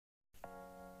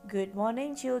Good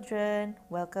morning, children.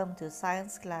 Welcome to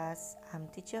science class. I'm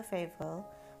teacher Favour.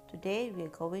 Today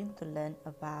we're going to learn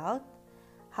about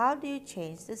how do you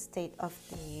change the state of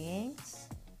things?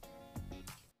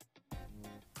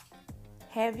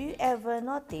 Have you ever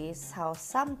noticed how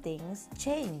some things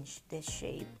change their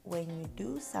shape when you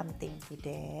do something to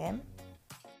them?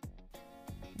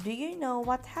 Do you know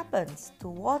what happens to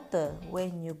water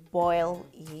when you boil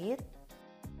it?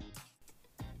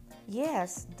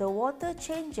 Yes, the water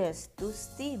changes to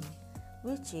steam,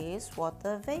 which is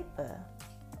water vapor.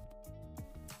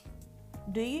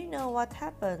 Do you know what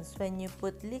happens when you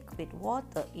put liquid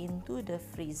water into the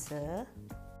freezer?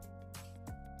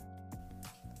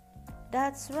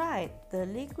 That's right, the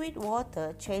liquid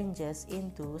water changes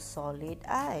into solid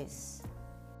ice.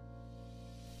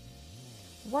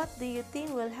 What do you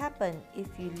think will happen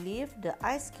if you leave the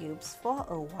ice cubes for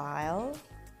a while?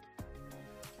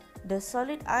 The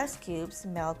solid ice cubes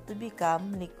melt to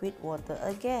become liquid water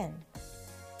again.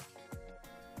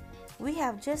 We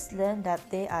have just learned that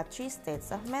there are three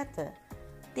states of matter.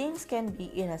 Things can be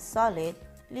in a solid,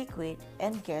 liquid,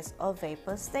 and gas or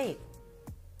vapor state.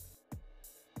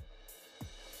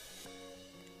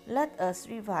 Let us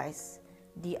revise.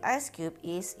 The ice cube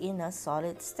is in a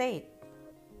solid state.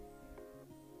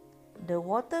 The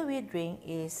water we drink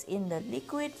is in the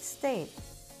liquid state.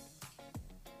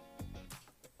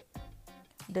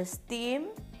 The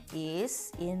steam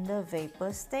is in the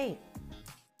vapor state.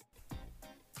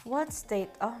 What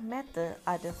state of matter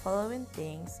are the following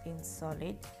things in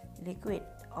solid, liquid,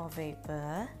 or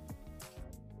vapor?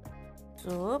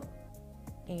 Soup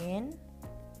in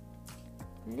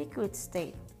liquid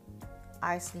state.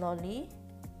 Ice lolly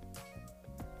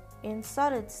in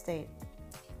solid state.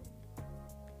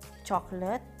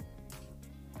 Chocolate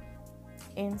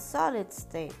in solid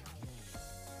state.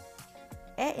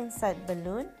 Air inside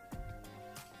balloon,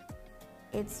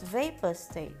 it's vapor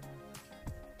state.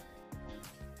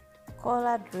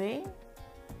 Cola drink,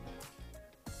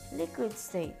 liquid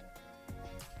state.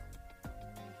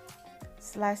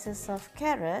 Slices of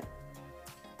carrot,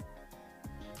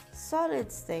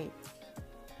 solid state.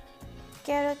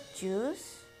 Carrot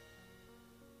juice,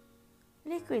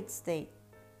 liquid state.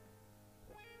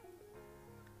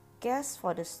 Gas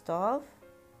for the stove,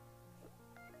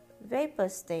 vapor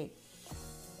state.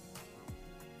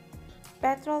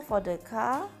 Petrol for the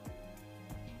car,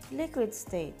 liquid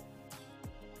state.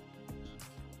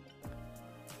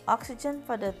 Oxygen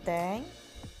for the tank,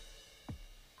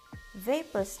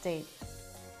 vapor state.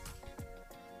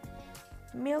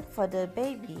 Milk for the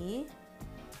baby,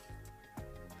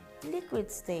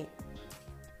 liquid state.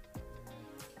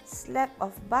 Slab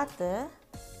of butter,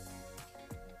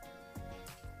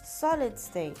 solid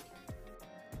state.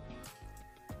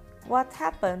 What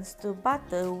happens to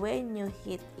butter when you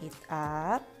heat it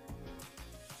up?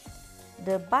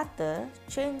 The butter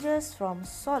changes from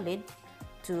solid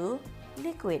to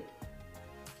liquid.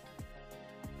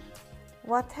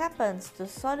 What happens to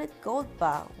solid gold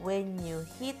bar when you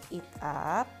heat it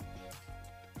up?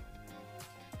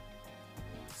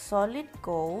 Solid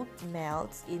gold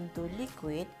melts into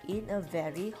liquid in a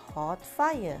very hot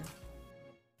fire.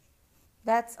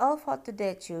 That's all for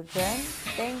today, children.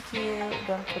 Thank you.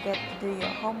 Don't forget to do your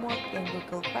homework in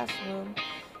Google Classroom.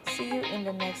 See you in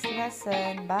the next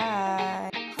lesson.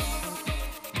 Bye.